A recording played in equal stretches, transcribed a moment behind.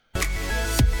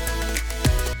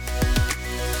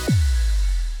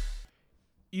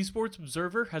Esports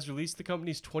Observer has released the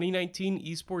company's 2019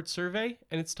 esports survey,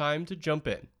 and it's time to jump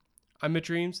in. I'm Mitch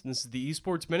Reams, and this is the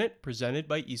Esports Minute presented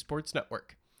by Esports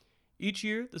Network. Each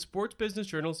year, the sports business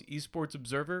journal's Esports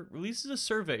Observer releases a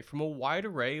survey from a wide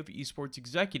array of esports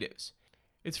executives.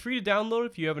 It's free to download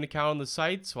if you have an account on the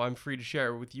site, so I'm free to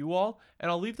share it with you all, and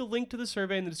I'll leave the link to the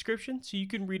survey in the description so you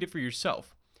can read it for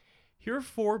yourself. Here are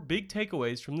 4 big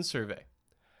takeaways from the survey.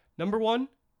 Number 1,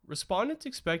 respondents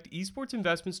expect esports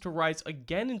investments to rise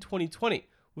again in 2020,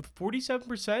 with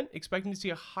 47% expecting to see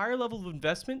a higher level of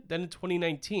investment than in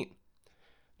 2019.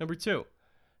 Number 2,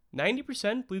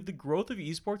 90% believe the growth of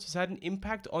esports has had an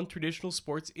impact on traditional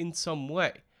sports in some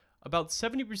way. About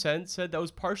 70% said that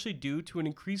was partially due to an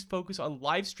increased focus on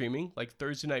live streaming, like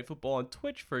Thursday Night Football on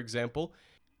Twitch, for example,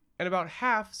 and about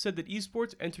half said that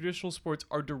esports and traditional sports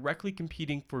are directly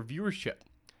competing for viewership.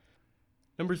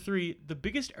 Number 3, the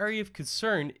biggest area of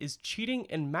concern is cheating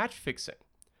and match fixing.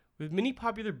 With many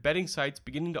popular betting sites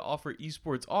beginning to offer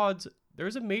esports odds, there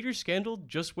is a major scandal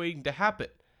just waiting to happen.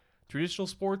 Traditional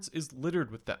sports is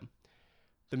littered with them.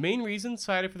 The main reason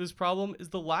cited for this problem is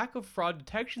the lack of fraud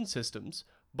detection systems,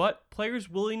 but players'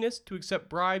 willingness to accept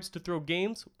bribes to throw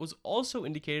games was also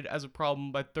indicated as a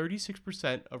problem by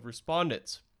 36% of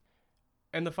respondents.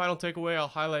 And the final takeaway I'll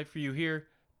highlight for you here,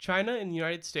 China and the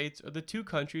United States are the 2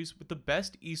 countries with the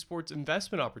best esports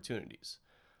investment opportunities.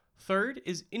 Third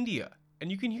is India,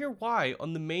 and you can hear why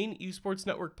on the main Esports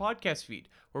Network podcast feed,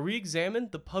 where we examine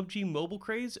the PUBG mobile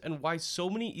craze and why so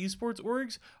many esports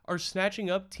orgs are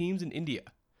snatching up teams in India.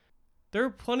 There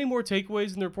are plenty more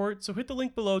takeaways in the report, so hit the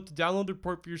link below to download the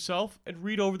report for yourself and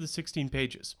read over the 16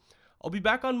 pages. I'll be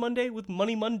back on Monday with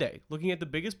Money Monday, looking at the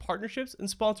biggest partnerships and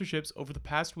sponsorships over the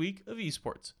past week of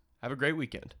esports. Have a great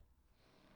weekend.